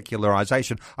that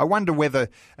secularization. I wonder whether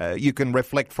you can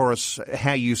reflect for us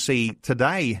how you see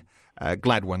today,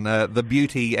 Gladwin, the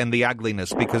beauty and the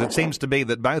ugliness, because it seems to be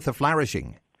that both are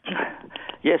flourishing.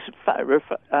 Yes,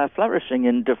 flourishing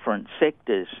in different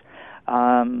sectors.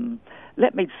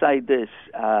 Let me say this.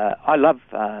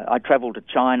 I travel to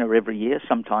China every year,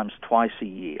 sometimes twice a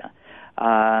year.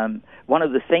 One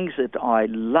of the things that I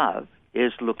love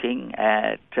is looking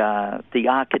at the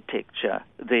architecture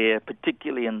there,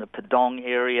 particularly in the Pudong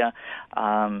area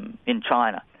in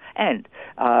China. And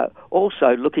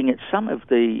also looking at some of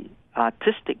the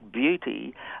artistic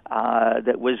beauty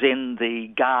that was in the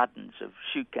gardens of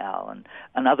Shukao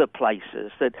and other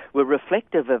places that were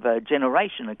reflective of a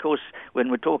generation. Of course, when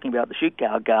we're talking about the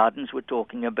Shukao gardens, we're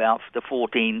talking about the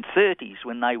 1430s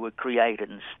when they were created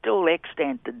and still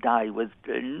extant today with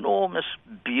enormous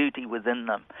beauty within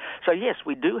them. So yes,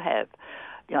 we do have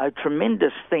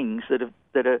tremendous things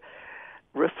that are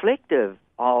reflective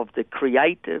of the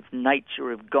creative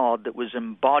nature of God that was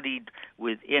embodied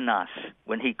within us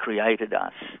when He created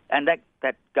us. And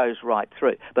that goes right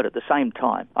through. But at the same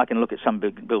time, I can look at some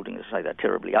big buildings and say they're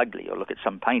terribly ugly, or look at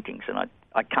some paintings and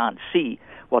I can't see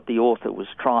what the author was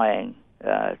trying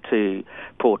to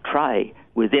portray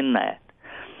within that.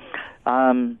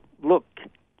 Look,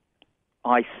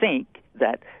 I think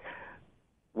that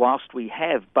whilst we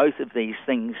have both of these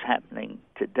things happening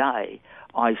today,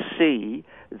 I see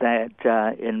that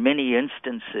in many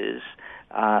instances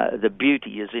the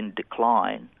beauty is in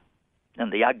decline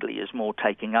and the ugly is more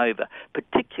taking over,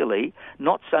 particularly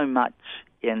not so much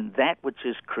in that which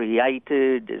is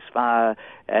created as far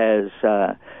as,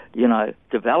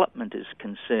 development is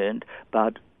concerned,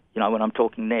 but, when I'm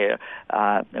talking there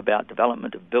about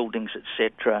development of buildings,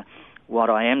 etc., what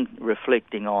I am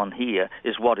reflecting on here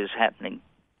is what is happening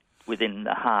within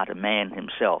the heart of man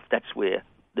himself. That's where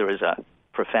there is a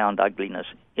profound ugliness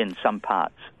in some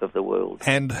parts of the world.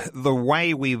 And the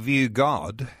way we view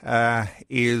God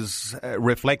is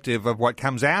reflective of what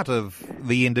comes out of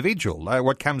the individual,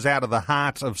 what comes out of the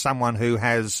heart of someone who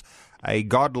has a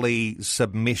godly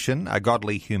submission, a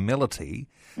godly humility,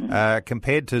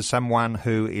 compared to someone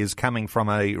who is coming from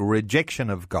a rejection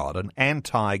of God, an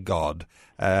anti-God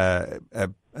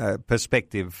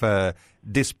perspective,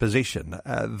 disposition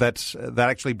that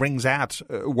actually brings out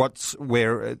what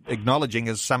we're acknowledging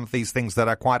as some of these things that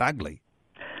are quite ugly.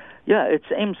 Yeah, it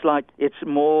seems like it's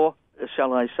more,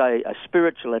 shall I say, a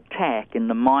spiritual attack in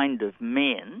the mind of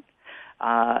men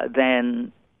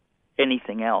than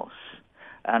anything else.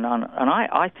 And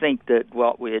I think that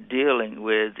what we're dealing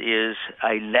with is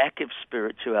a lack of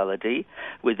spirituality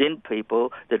within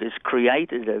people that has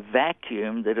created a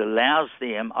vacuum that allows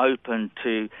them open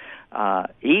to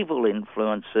evil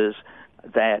influences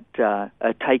that are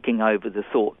taking over the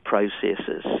thought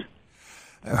processes.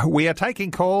 We are taking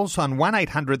calls on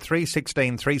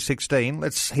 1-800-316-316.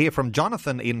 Let's hear from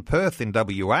Jonathan in Perth in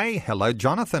WA. Hello,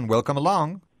 Jonathan. Welcome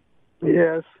along.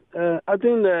 Yes. I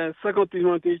think the 2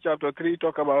 Timothy chapter 3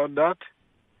 talk about that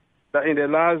in the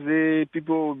last day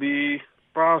people will be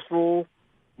proudful,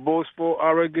 boastful,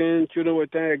 arrogant, children will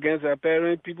turn against their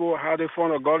parents, people have the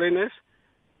form of godliness,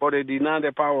 but they deny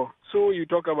the power. So you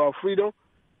talk about freedom.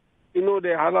 You know,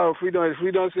 there are a lot of freedom.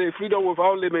 Freedom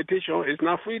without limitation is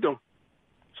not freedom.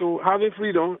 So having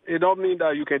freedom, it don't mean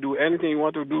that you can do anything you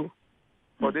want to do.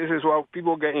 But this is why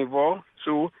people get involved.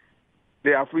 So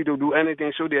they are free to do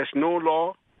anything. So there's no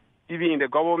law. Even in the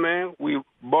government, we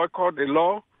boycott the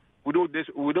law. We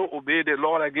don't obey the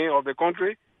law again of the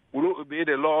country. We don't obey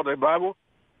the law of the Bible.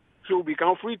 So we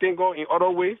become free thinker in other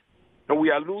ways, and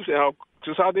we are losing our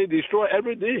society, destroyed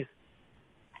every day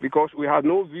because we have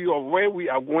no view of where we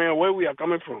are going, where we are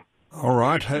coming from. All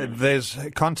right. There's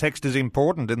context is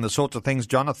important in the sorts of things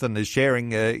Jonathan is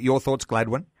sharing. Your thoughts,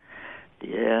 Gladwin?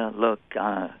 Yeah, look,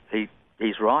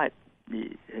 he's right.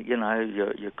 You know,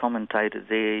 your commentator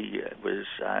there was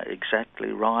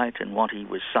exactly right in what he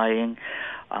was saying,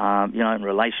 you know, in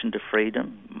relation to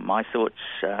freedom. My thoughts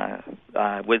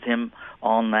with him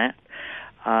on that.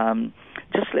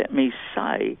 Just let me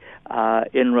say,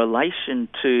 in relation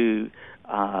to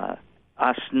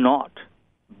us not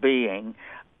being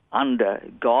under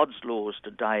God's laws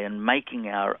today and making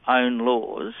our own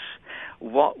laws,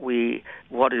 what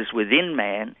is within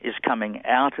man is coming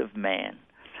out of man.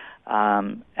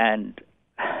 And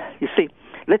you see,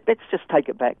 let's just take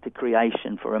it back to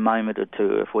creation for a moment or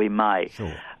two, if we may.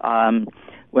 Sure.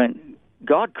 When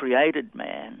God created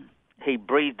man, he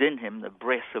breathed in him the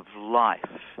breath of life.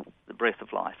 The breath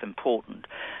of life, important,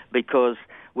 because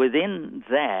within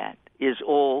that is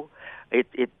all.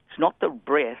 It's not the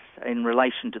breath in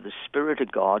relation to the Spirit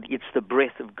of God, it's the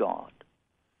breath of God.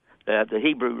 The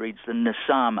Hebrew reads the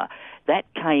nesama. That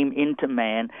came into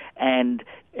man, and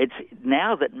it's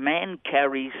now that man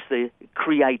carries the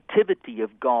creativity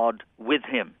of God with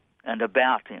him and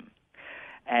about him.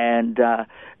 And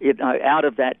out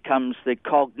of that comes the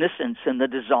cognizance and the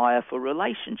desire for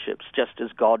relationships, just as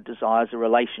God desires a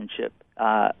relationship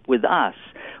with us.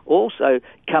 Also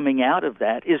coming out of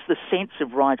that is the sense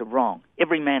of right or wrong.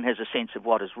 Every man has a sense of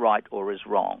what is right or is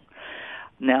wrong.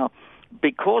 Now,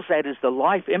 because that is the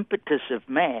life impetus of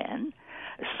man,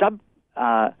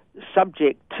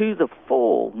 subject to the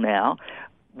fall now,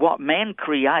 what man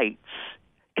creates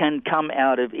can come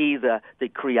out of either the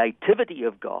creativity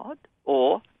of God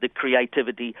or the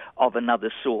creativity of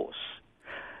another source.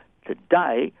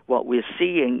 Today, what we're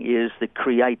seeing is the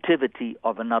creativity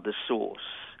of another source.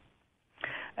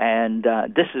 And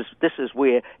this is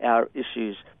where our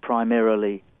issues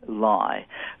primarily lie.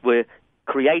 We're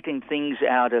creating things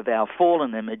out of our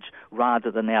fallen image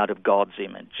rather than out of God's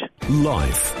image.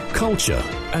 Life, culture,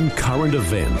 and current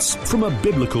events from a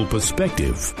biblical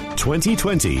perspective.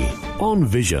 2020 on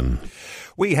Vision.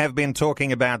 We have been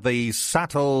talking about the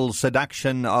subtle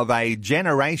seduction of a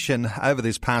generation over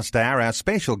this past hour. Our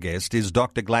special guest is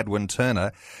Dr. Gladwin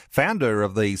Turner, founder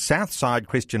of the Southside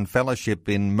Christian Fellowship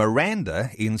in Miranda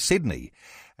in Sydney.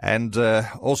 And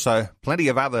also plenty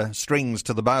of other strings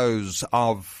to the bows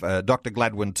of Dr.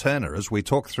 Gladwin Turner as we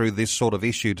talk through this sort of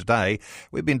issue today.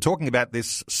 We've been talking about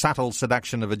this subtle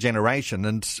seduction of a generation,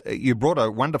 and you brought a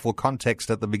wonderful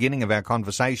context at the beginning of our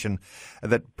conversation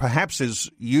that perhaps is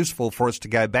useful for us to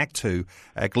go back to,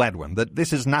 Gladwin, that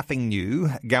this is nothing new.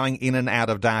 Going in and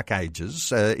out of dark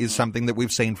ages is something that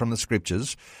we've seen from the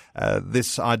Scriptures.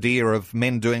 This idea of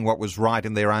men doing what was right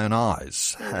in their own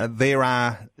eyes. There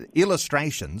are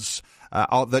illustrations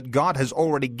that God has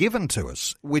already given to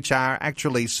us, which are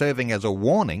actually serving as a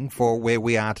warning for where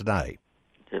we are today.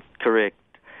 Correct.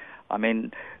 I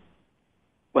mean,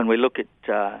 when we look at,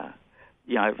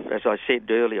 as I said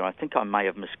earlier, I think I may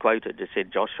have misquoted, it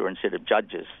said Joshua instead of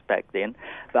Judges back then,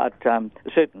 but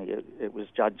certainly it was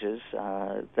Judges,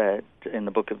 that in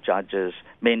the book of Judges,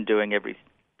 men doing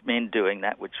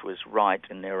that which was right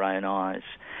in their own eyes.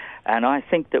 And I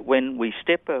think that when we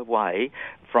step away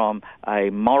from a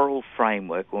moral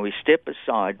framework, when we step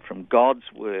aside from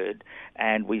God's word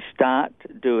and we start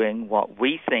doing what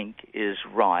we think is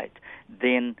right,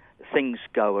 then things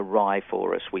go awry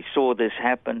for us. We saw this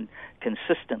happen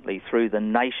consistently through the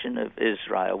nation of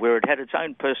Israel, where it had its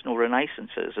own personal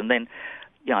renaissances and then,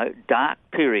 dark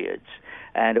periods.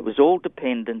 And it was all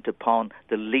dependent upon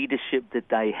the leadership that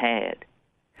they had.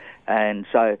 And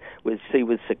so we see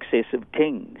with successive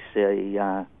kings,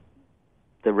 the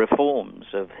reforms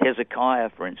of Hezekiah,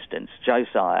 for instance,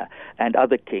 Josiah, and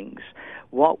other kings,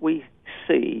 what we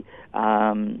see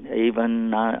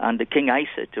even under King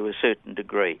Asa to a certain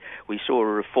degree. We saw a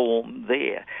reform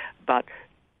there. But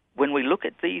when we look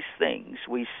at these things,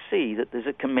 we see that there's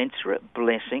a commensurate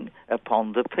blessing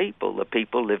upon the people. The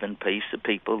people live in peace, the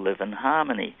people live in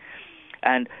harmony.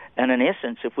 And in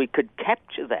essence, if we could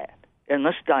capture that in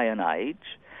this day and age,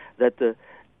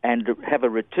 and have a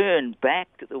return back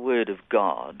to the Word of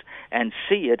God and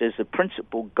see it as a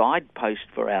principal guidepost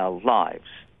for our lives,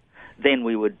 then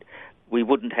we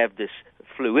wouldn't have this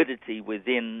fluidity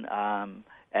within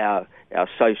our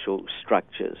social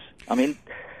structures. I mean,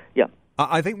 yeah.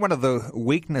 I think one of the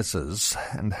weaknesses,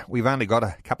 and we've only got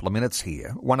a couple of minutes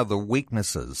here, one of the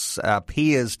weaknesses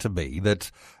appears to be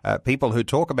that people who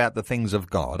talk about the things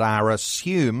of God are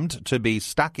assumed to be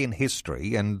stuck in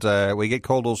history, and we get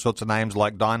called all sorts of names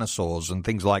like dinosaurs and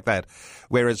things like that,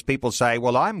 whereas people say,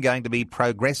 well, I'm going to be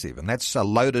progressive, and that's a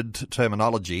loaded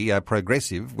terminology,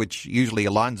 progressive, which usually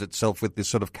aligns itself with this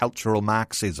sort of cultural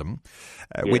Marxism,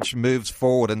 which moves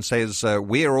forward and says,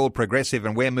 we're all progressive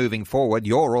and we're moving forward,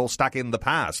 you're all stuck in the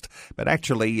past. But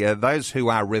actually, those who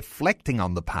are reflecting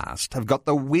on the past have got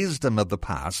the wisdom of the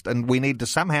past, and we need to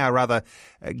somehow or other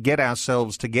get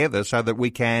ourselves together so that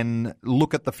we can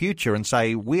look at the future and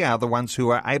say we are the ones who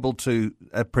are able to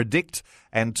predict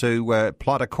and to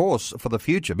plot a course for the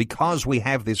future because we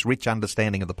have this rich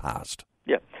understanding of the past.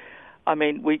 Yeah. I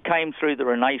mean, we came through the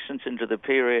Renaissance into the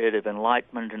period of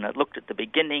Enlightenment, and it looked at the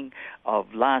beginning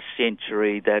of last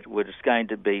century that was going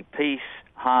to be peace,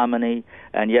 harmony,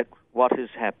 and yet what has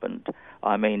happened?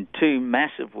 I mean, 2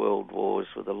 massive world wars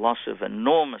with the loss of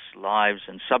enormous lives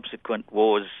and subsequent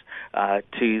wars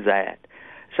to that.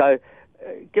 So,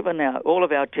 given all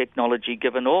of our technology,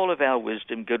 given all of our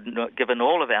wisdom, given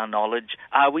all of our knowledge,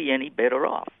 are we any better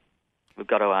off? We've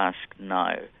got to ask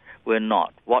no. We're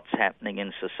not. What's happening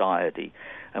in society?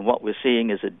 And what we're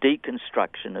seeing is a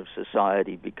deconstruction of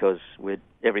society because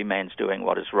every man's doing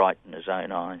what is right in his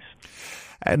own eyes.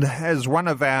 And as one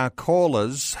of our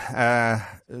callers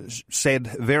said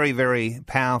very, very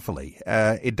powerfully,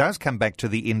 it does come back to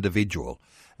the individual.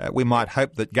 We might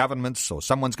hope that governments or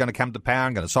someone's going to come to power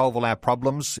and going to solve all our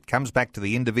problems. It comes back to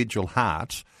the individual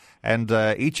heart. And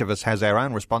each of us has our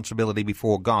own responsibility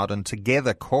before God, and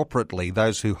together, corporately,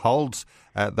 those who hold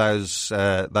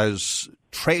those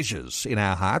treasures in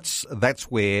our hearts, that's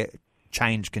where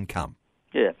change can come.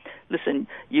 Yeah. Listen,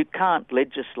 you can't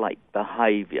legislate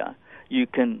behaviour. You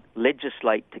can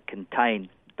legislate to contain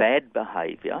bad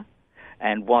behaviour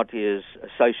and what is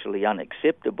socially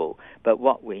unacceptable. But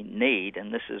what we need,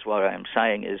 and this is what I'm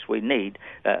saying, is we need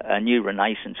a new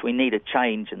renaissance. We need a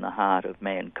change in the heart of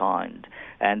mankind,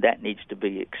 and that needs to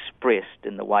be expressed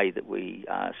in the way that we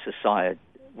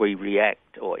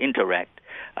react or interact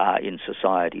in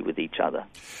society with each other.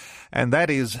 And that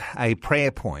is a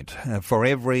prayer point for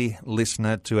every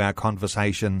listener to our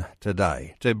conversation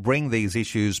today, to bring these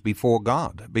issues before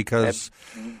God, because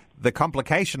the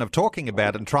complication of talking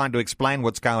about it and trying to explain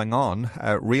what's going on,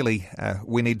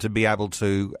 we need to be able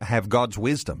to have God's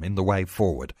wisdom in the way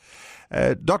forward.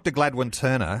 Dr. Gladwin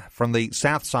Turner from the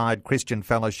Southside Christian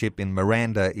Fellowship in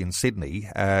Miranda in Sydney.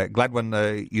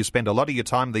 Gladwin, you spend a lot of your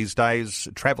time these days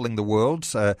travelling the world,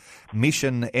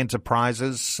 mission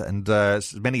enterprises, and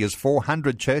as many as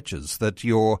 400 churches that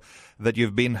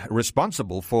you've been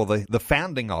responsible for the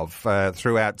founding of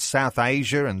throughout South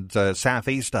Asia and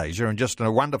Southeast Asia, and just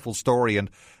a wonderful story. And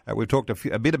we've talked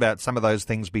a bit about some of those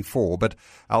things before, but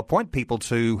I'll point people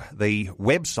to the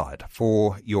website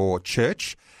for your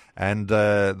church. And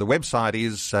the website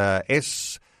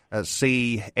is Have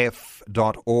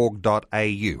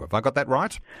I got that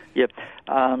right? Yep.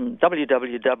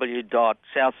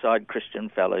 www.Southside Christian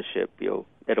Fellowship.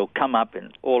 It'll come up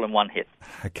all in one hit.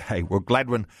 Okay. Well,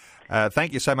 Gladwin,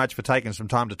 thank you so much for taking some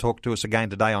time to talk to us again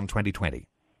today on 2020.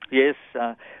 Yes,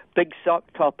 big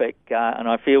topic, and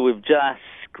I feel we've just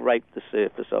scraped the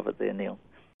surface of it there, Neil.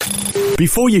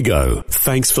 Before you go,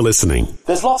 thanks for listening.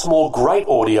 There's lots more great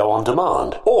audio on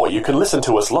demand, or you can listen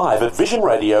to us live at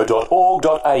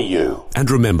visionradio.org.au.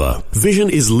 And remember, Vision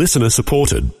is listener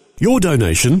supported. Your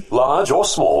donation, large or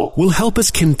small, will help us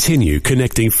continue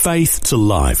connecting faith to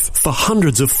life for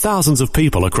hundreds of thousands of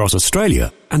people across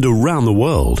Australia and around the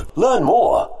world. Learn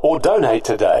more or donate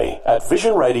today at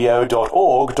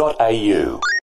visionradio.org.au.